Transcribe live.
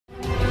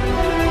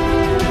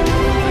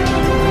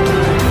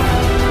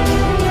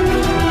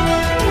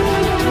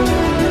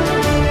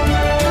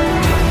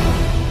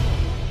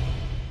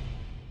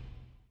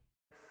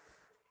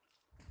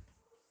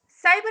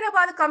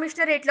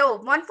కమిషనరేట్లో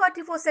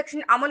 144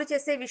 section అమలు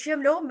చేసే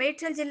విషయంలో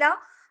మేడ్చల్ జిల్లా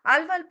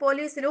అల్వాల్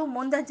పోలీసులు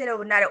ముందంజలో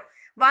ఉన్నారు.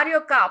 వారి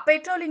యొక్క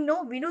పెట్రోలింగ్ ను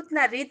వినూత్న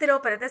రీతిలో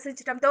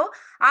ప్రదర్శించడంతో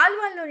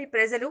అల్వాల్లోని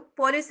ప్రజలు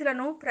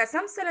పోలీసులను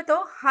ప్రశంసలతో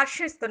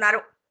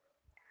హర్షిస్తున్నారు.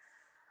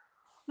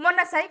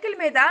 మొన్న సైకిల్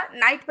మీద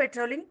నైట్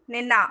పెట్రోలింగ్,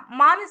 నిన్న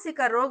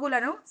మానసిక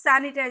రోగులను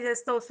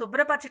శానిటైజర్స్ తో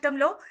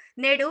శుభ్రపరచడంలో,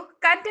 నేడు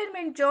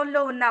కంటైన్మెంట్ జోన్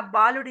లో ఉన్న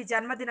బాలుడి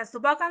జన్మదిన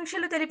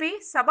శుభాకాంక్షలు తెలిపి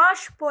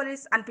సబాష్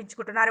పోలీస్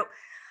అనిపించుకుంటున్నారు.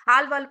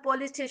 ఆల్వాల్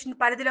పోలీస్ స్టేషన్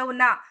పరిధిలో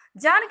ఉన్న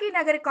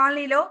జానకీనగర్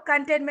కాలనీలో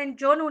కంటైన్మెంట్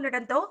జోన్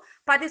ఉండడంతో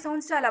 10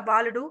 సంవత్సరాల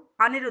బాలుడు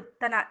అనిరుద్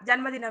తన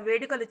జన్మదిన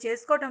వేడుకలు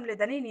చేసుకోవడం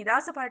లేదని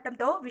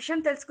నిరాశపడటంతో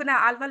విషయం తెలుసుకున్న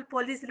ఆల్వాల్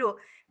పోలీసులు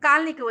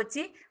కాలనీకి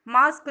వచ్చి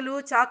మాస్కులు,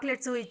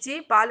 చాక్లెట్స్ ఇచ్చి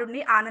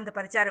బాలుడిని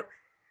ఆనందపరిచారు.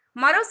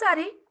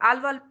 మరోసారి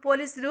అల్వాల్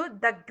పోలీసులు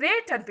ద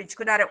గ్రేట్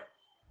అనిపించుకున్నారు.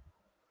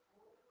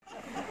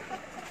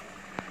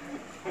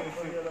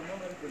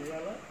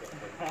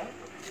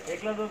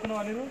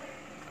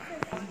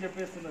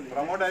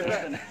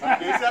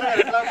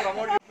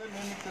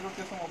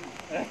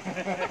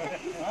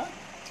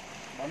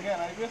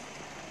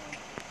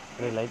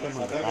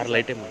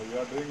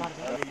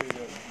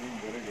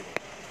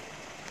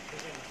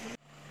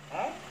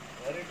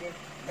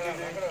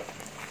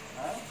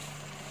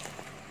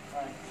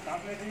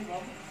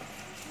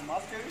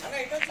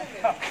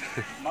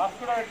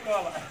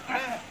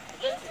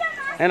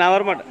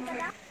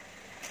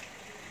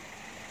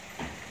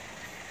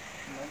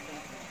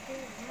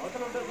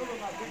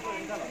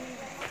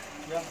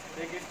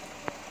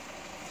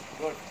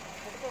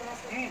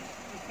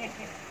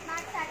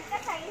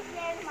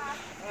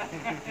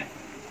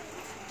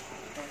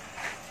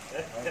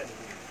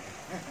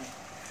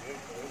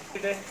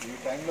 ఈ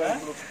టైంలో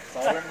ఇప్పుడు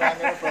సైలెంట్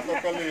గానే ప్రతి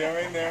ఒక్కళ్ళు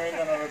ఏమైంది అని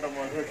అడగటం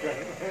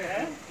మొదలుపెట్టారు.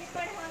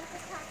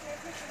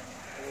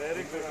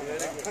 Very good,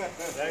 very good.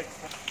 Right.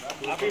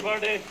 Happy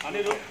birthday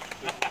Anirudh.